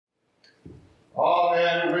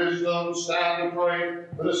Amen. Wisdom, stand and pray.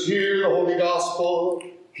 Let us hear the Holy Gospel.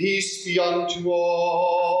 Peace be unto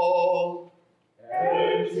all.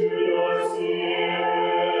 And to your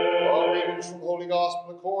spirit. A reading from the Holy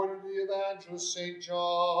Gospel according to the Evangelist St.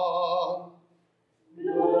 John.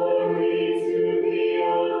 Glory to thee, O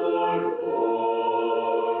Lord,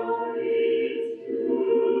 glory to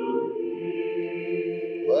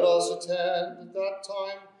thee. Let us attend. At that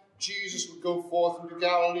time Jesus would go forth into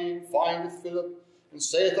Galilee, and findeth Philip, and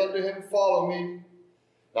saith unto him, Follow me.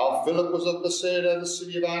 Now Philip was of Bethsaida, the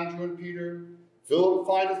city of Andrew and Peter. Philip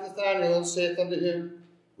findeth Nathanael, and saith unto him,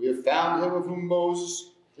 We have found him of whom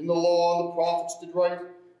Moses in the law and the prophets did write,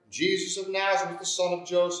 Jesus of Nazareth, the son of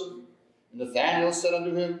Joseph. And Nathanael said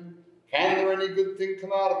unto him, Can there any good thing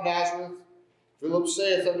come out of Nazareth? Philip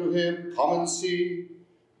saith unto him, Come and see.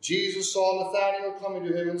 Jesus saw Nathanael coming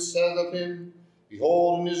to him, and said of him,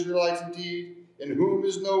 Behold, an Israelite indeed, in whom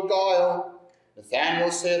is no guile.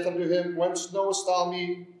 Nathanael saith unto him, Whence knowest thou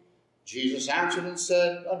me? Jesus answered and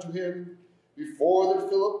said unto him, Before that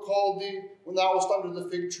Philip called thee, when thou wast under the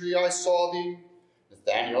fig tree, I saw thee.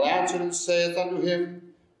 Nathanael answered and saith unto him,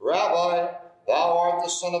 Rabbi, thou art the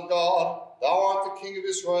Son of God, thou art the King of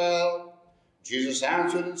Israel. Jesus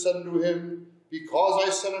answered and said unto him, Because I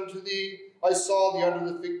said unto thee, I saw thee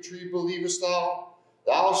under the fig tree, believest thou?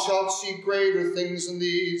 Thou shalt see greater things than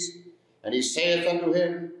these. And he saith unto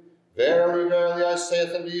him, Verily, verily, I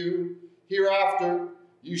saith unto you, hereafter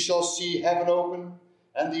you shall see heaven open,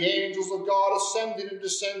 and the angels of God ascending and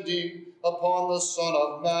descending upon the Son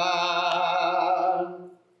of Man.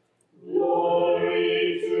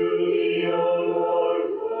 Glory to thee, O Lord,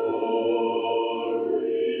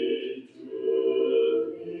 glory to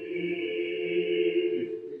thee.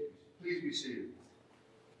 Please be seated.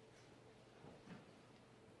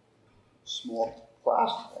 Small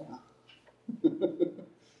class. The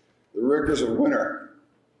rigors of winter.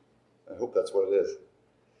 I hope that's what it is.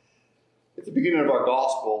 At the beginning of our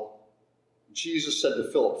gospel, Jesus said to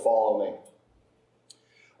Philip, Follow me.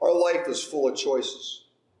 Our life is full of choices.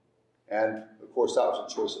 And, of course, that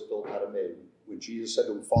was a choice that Philip had to make. When Jesus said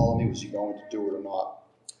to him, Follow me, was he going to do it or not?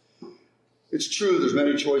 It's true, there's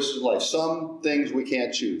many choices in life. Some things we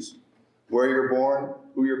can't choose. Where you're born,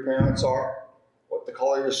 who your parents are, what the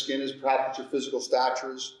color of your skin is, perhaps what your physical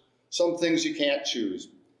stature is. Some things you can't choose.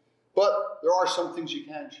 But there are some things you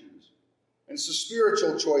can choose. And it's the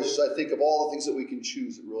spiritual choices, I think, of all the things that we can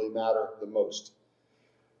choose that really matter the most.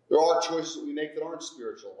 There are choices that we make that aren't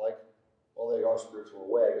spiritual, like, well, they are spiritual in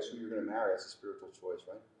a way. I guess who you're going to marry, that's a spiritual choice,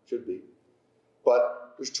 right? Should be.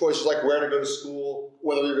 But there's choices like where to go to school,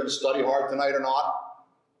 whether you're going to study hard tonight or not,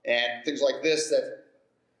 and things like this that,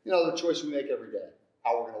 the choice we make every day,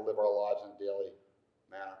 how we're going to live our lives in a daily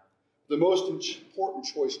manner. The most important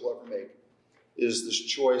choice we'll ever make is this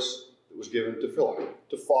choice that was given to Philip,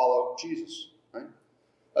 to follow Jesus, right?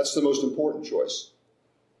 That's the most important choice.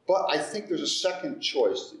 But I think there's a second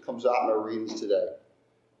choice that comes out in our readings today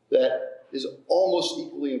that is almost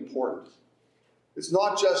equally important. It's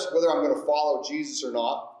not just whether I'm going to follow Jesus or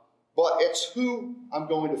not, but it's who I'm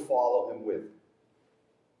going to follow him with.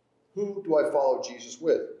 Who do I follow Jesus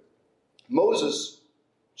with? Moses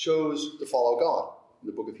chose to follow God. In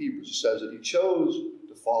the book of Hebrews, it says that he chose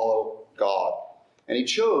to follow God. And he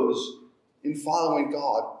chose, in following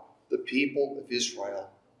God, the people of Israel.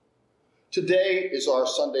 Today is our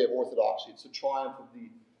Sunday of Orthodoxy. It's the triumph of the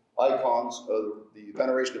icons, the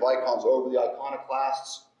veneration of icons over the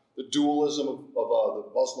iconoclasts, the dualism of the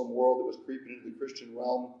Muslim world that was creeping into the Christian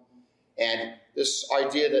realm, and this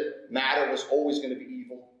idea that matter was always going to be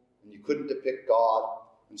evil, and you couldn't depict God,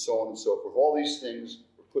 and so on and so forth. All these things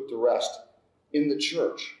were put to rest in the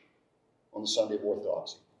church on the Sunday of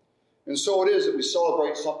Orthodoxy. And so it is that we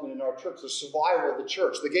celebrate something in our church, the survival of the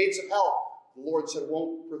church. The gates of hell, the Lord said,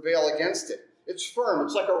 won't prevail against it. It's firm.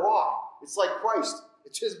 It's like a rock. It's like Christ.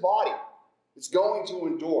 It's his body. It's going to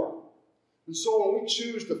endure. And so when we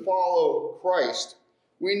choose to follow Christ,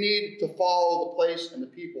 we need to follow the place and the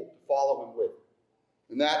people to follow him with.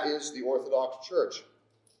 And that is the Orthodox Church.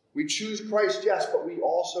 We choose Christ, yes, but we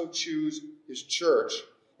also choose his church,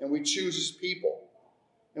 and we choose his people.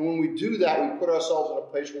 And when we do that, we put ourselves in a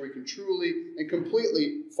place where we can truly and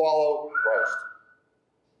completely follow Christ.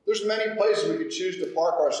 There's many places we could choose to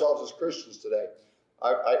park ourselves as Christians today.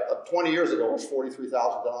 20 years ago, there was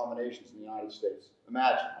 43,000 denominations in the United States.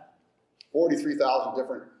 Imagine 43,000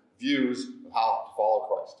 different views of how to follow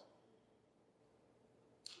Christ.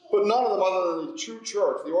 But none of them, other than the true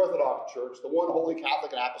church, the Orthodox Church, the one holy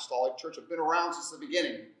Catholic and Apostolic Church, have been around since the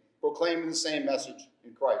beginning, proclaiming the same message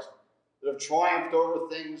in Christ, that have triumphed over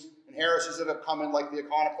things and heresies that have come in, like the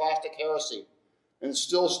iconoclastic heresy, and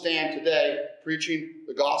still stand today preaching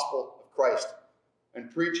the gospel of Christ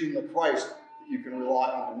and preaching the Christ that you can rely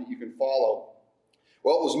on and that you can follow.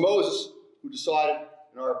 Well, it was Moses who decided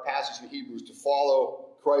in our passage in Hebrews to follow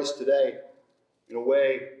Christ today in a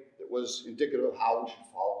way that was indicative of how we should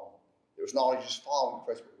follow him. It was not only just following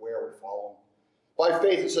Christ, but where we follow him. By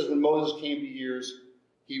faith, it says, when Moses came to years,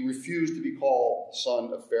 he refused to be called the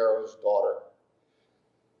son of Pharaoh's daughter.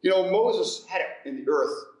 You know, Moses had it in the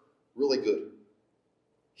earth really good.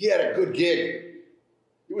 He had a good gig.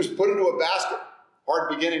 He was put into a basket, hard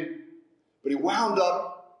beginning, but he wound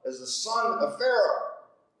up as the son of Pharaoh.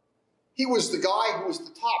 He was the guy who was at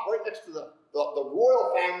the top, right next to the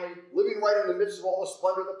royal family, living right in the midst of all the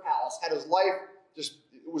splendor of the palace, had his life just,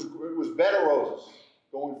 it was bed of roses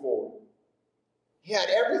going forward. He had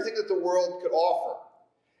everything that the world could offer.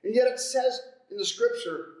 And yet it says in the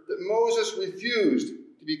scripture that Moses refused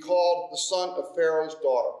to be called the son of Pharaoh's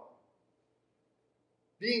daughter.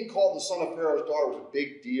 Being called the son of Pharaoh's daughter was a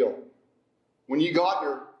big deal. When you got in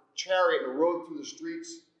your chariot and rode through the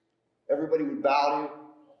streets, everybody would bow to you.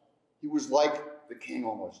 He was like the king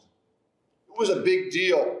almost. It was a big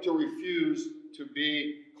deal to refuse to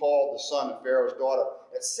be called the son of Pharaoh's daughter.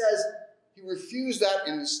 It says he refused that,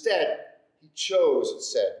 and instead he chose, it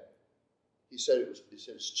said. He said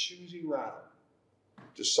it's choosing rather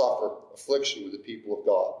to suffer affliction with the people of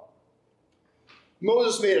God.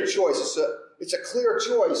 Moses made a choice. It's a clear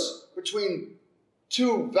choice between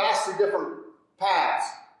two vastly different paths.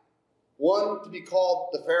 One, to be called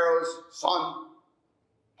the Pharaoh's son,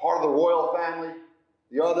 part of the royal family.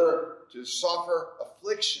 The other, to suffer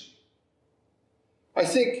affliction. I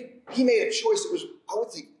think he made a choice that was, I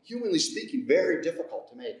would think, humanly speaking, very difficult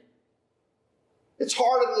to make. It's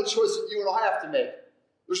harder than the choice that you and I have to make.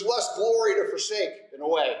 There's less glory to forsake, in a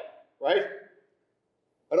way, right?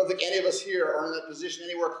 I don't think any of us here are in that position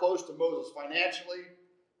anywhere close to Moses financially,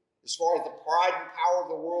 as far as the pride and power of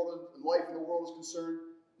the world and life in the world is concerned.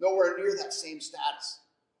 Nowhere near that same status.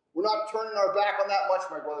 We're not turning our back on that much,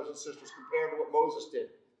 my brothers and sisters, compared to what Moses did.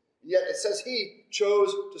 And yet it says he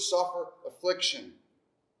chose to suffer affliction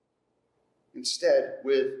instead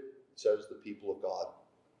with, it says, the people of God.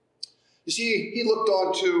 You see, he looked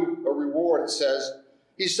on to a reward, it says.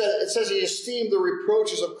 It says he esteemed the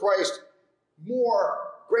reproaches of Christ more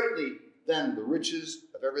greatly than the riches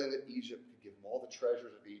of everything that Egypt could give him, all the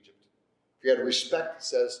treasures of Egypt. He had respect, it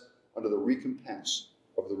says, under the recompense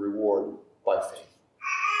of the reward by faith.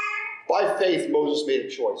 By faith, Moses made a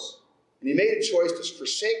choice. And he made a choice to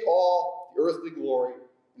forsake all the earthly glory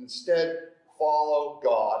and instead follow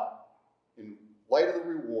God in light of the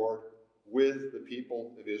reward with the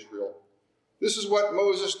people of Israel. This is what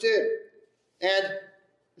Moses did. And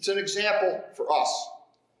it's an example for us.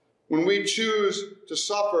 When we choose to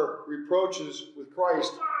suffer reproaches with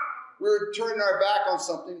Christ, we're turning our back on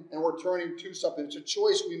something and we're turning to something. It's a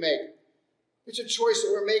choice we make. It's a choice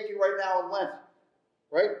that we're making right now in Lent,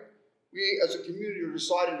 right? We, as a community, are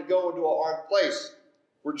deciding to go into a hard place.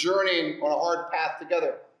 We're journeying on a hard path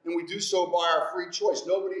together, and we do so by our free choice.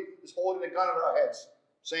 Nobody is holding a gun at our heads,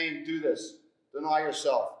 saying, do this, deny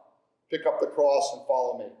yourself, pick up the cross and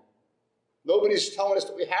follow me. Nobody's telling us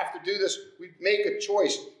that we have to do this. We make a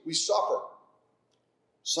choice. We suffer.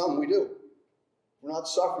 Some we do. If we're not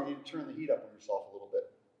suffering, you need to turn the heat up on yourself a little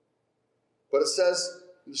bit. But it says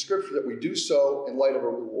in the scripture that we do so in light of a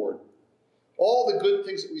reward. All the good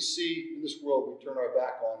things that we see in this world, we turn our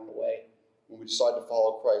back on in a way when we decide to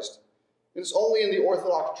follow Christ. And it's only in the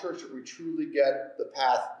Orthodox Church that we truly get the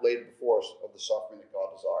path laid before us of the suffering that God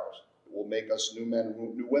desires. It will make us new men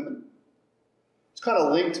and new women. It's kind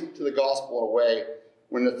of linked to the gospel in a way.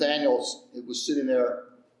 When Nathanael was sitting there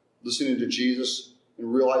listening to Jesus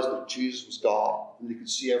and realized that Jesus was God and he could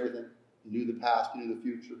see everything. He knew the past, he knew the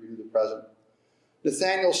future, he knew the present.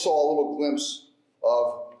 Nathanael saw a little glimpse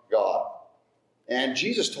of God. And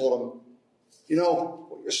Jesus told him, you know,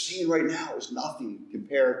 what you're seeing right now is nothing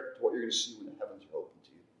compared to what you're going to see when the heavens are open to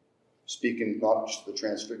you. Speaking not just of the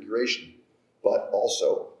transfiguration, but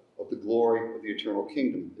also of the glory of the eternal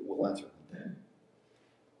kingdom that will enter.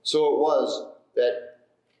 So it was that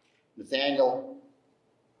Nathanael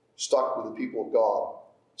stuck with the people of God,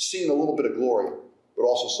 seeing a little bit of glory, but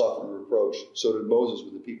also suffering reproach. So did Moses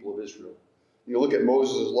with the people of Israel. When you look at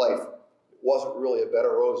Moses' life, it wasn't really a bed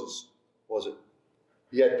of roses, was it?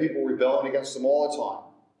 He had people rebelling against him all the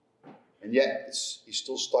time. And yet, he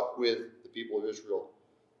still stuck with the people of Israel,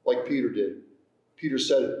 like Peter did. Peter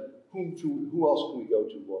said, who else can we go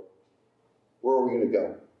to, Lord? Where are we going to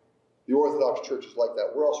go? The Orthodox Church is like that.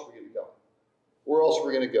 Where else are we going to go? Where else are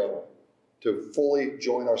we going to go to fully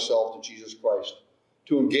join ourselves to Jesus Christ?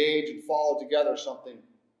 To engage and follow together something,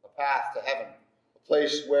 a path to heaven, a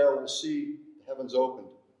place where we'll see heavens opened,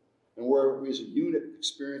 and where we as a unit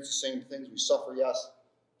experience the same things. We suffer, yes,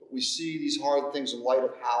 but we see these hard things in light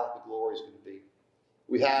of how the glory is going to be.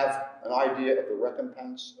 We have an idea of the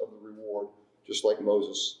recompense of the reward, just like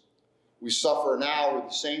Moses. We suffer now with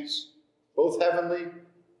the saints, both heavenly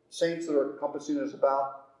saints that are encompassing us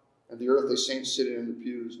about, and the earthly saints sitting in the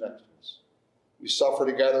pews next to us. We suffer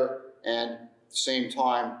together, and at the same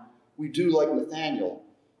time, we do, like Nathaniel,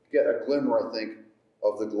 get a glimmer, I think,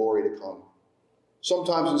 of the glory to come.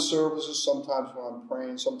 Sometimes in services, sometimes when I'm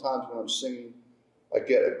praying, sometimes when I'm singing, I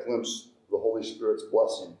get a glimpse of the Holy Spirit's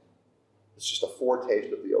blessing. It's just a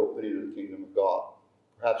foretaste of the opening of the kingdom of God.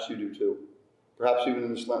 Perhaps you do too. Perhaps even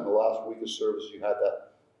in this Lent, in the last week of service, you had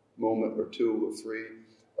that moment or two or three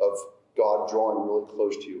of God drawing really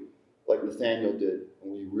close to you, like Nathaniel did,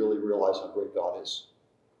 when we really realize how great God is.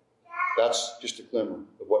 That's just a glimmer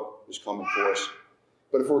of what is coming for us.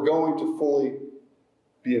 But if we're going to fully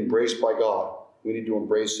be embraced by God, we need to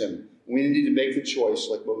embrace him. We need to make the choice,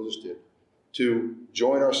 like Moses did, to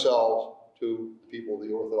join ourselves to the people of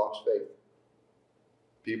the Orthodox faith,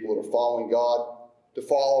 people that are following God, to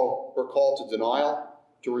follow her call to denial,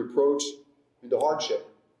 to reproach, and to hardship,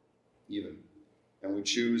 even. And we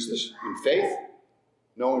choose this in faith,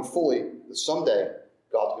 knowing fully that someday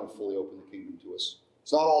God's going to fully open the kingdom to us.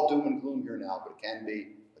 It's not all doom and gloom here now, but it can be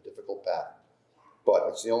a difficult path. But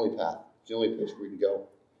it's the only path. It's the only place we can go.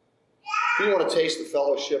 If we want to taste the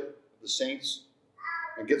fellowship of the saints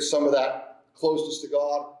and get some of that closeness to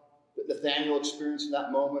God that Nathaniel experienced in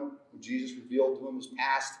that moment when Jesus revealed to him his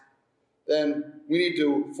past, then we need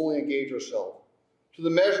to fully engage ourselves. To the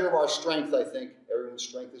measure of our strength, I think, everyone's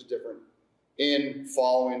strength is different, in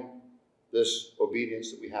following this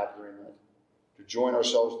obedience that we have during Lent. To join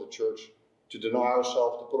ourselves to the church, to deny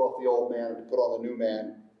ourselves, to put off the old man, and to put on the new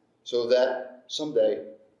man, so that someday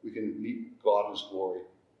we can meet God in his glory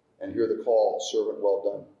and hear the call, servant well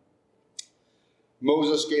done.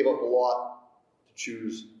 Moses gave up a lot to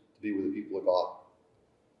choose to be with the people of God.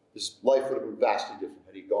 His life would have been vastly different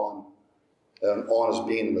had he gone on as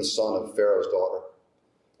being the son of Pharaoh's daughter.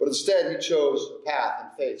 But instead, he chose a path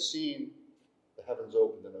in faith, seeing the heavens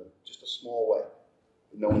opened in just a small way,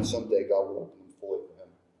 knowing someday God will open them fully for him.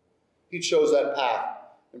 He chose that path.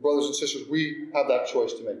 And brothers and sisters, we have that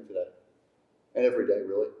choice to make today. And every day,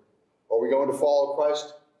 really. Are we going to follow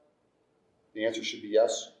Christ? The answer should be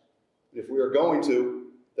yes. And if we are going to,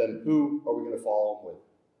 then who are we going to follow him with?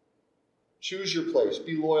 Choose your place.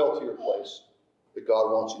 Be loyal to your place that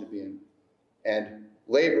God wants you to be in. And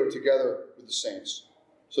labor together with the saints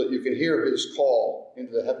so that you can hear his call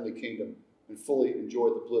into the heavenly kingdom and fully enjoy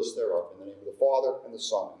the bliss thereof. In the name of the Father, and the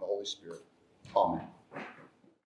Son, and the Holy Spirit. Amen.